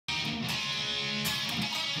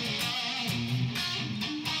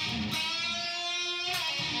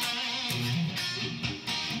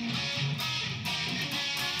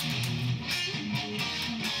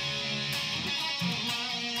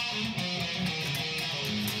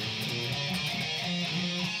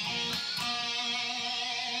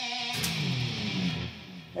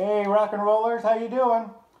rock and rollers, how you doing?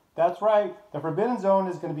 That's right, the Forbidden Zone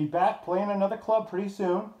is going to be back playing another club pretty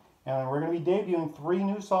soon, and we're going to be debuting 3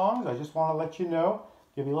 new songs. I just want to let you know,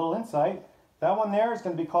 give you a little insight. That one there is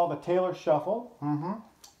going to be called the Taylor Shuffle.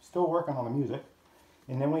 Still working on the music.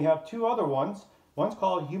 And then we have 2 other ones. One's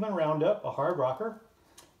called Human Roundup, a hard rocker,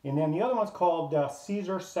 and then the other one's called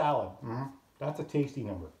Caesar Salad. That's a tasty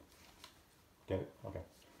number. Get it? Okay.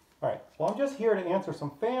 All right. Well, I'm just here to answer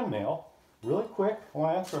some fan mail. Really quick, I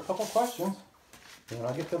want to answer a couple questions, and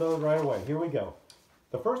I'll get to those right away. Here we go.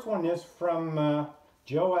 The first one is from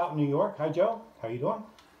Joe out in New York. Hi, Joe. How you doing?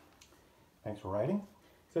 Thanks for writing.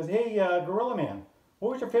 It says, hey, Gorilla Man,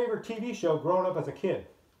 what was your favorite TV show growing up as a kid?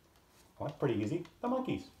 Well, that's pretty easy. The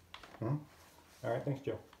Monkees. All right. Thanks,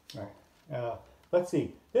 Joe. All right. Let's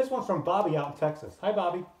see. This one's from Bobby out in Texas. Hi,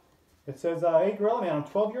 Bobby. It says, hey, Gorilla Man, I'm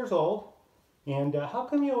 12 years old, and how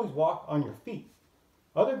come you always walk on your feet?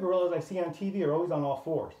 Other gorillas I see on TV are always on all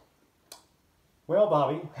 4s. Well,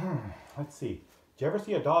 Bobby, let's see. Did you ever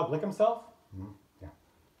see a dog lick himself? Yeah,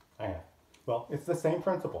 I have. Well, it's the same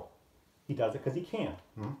principle. He does it because he can.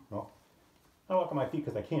 Well, I walk on my feet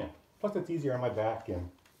because I can. Plus, it's easier on my back, and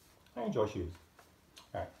I enjoy shoes.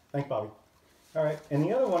 All right, thanks, Bobby. All right, and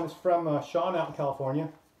the other one is from Sean out in California.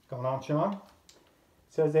 What's going on, Sean? It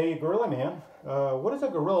says, hey, Gorilla Man, what does a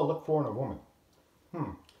gorilla look for in a woman?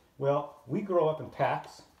 Well, we grow up in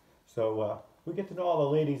packs, so we get to know all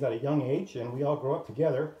the ladies at a young age, and we all grow up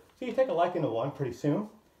together. So you take a liking to one pretty soon.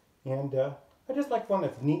 And I just like one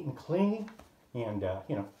that's neat and clean, and,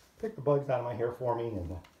 you know, pick the bugs out of my hair for me,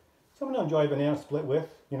 and someone to enjoy a banana split with,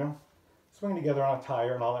 you know, swing together on a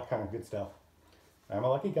tire and all that kind of good stuff. I'm a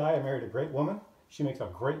lucky guy. I married a great woman. She makes a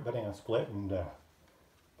great banana split, and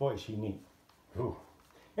boy, is she neat. Ooh.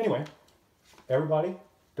 Anyway, everybody,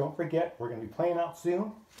 don't forget, we're going to be playing out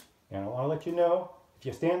soon. And I want to let you know, if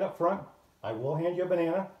you stand up front, I will hand you a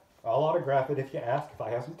banana. I'll autograph it if you ask, if I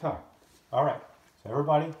have some time. All right. So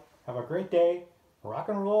everybody, have a great day. Rock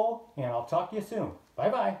and roll, and I'll talk to you soon.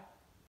 Bye-bye.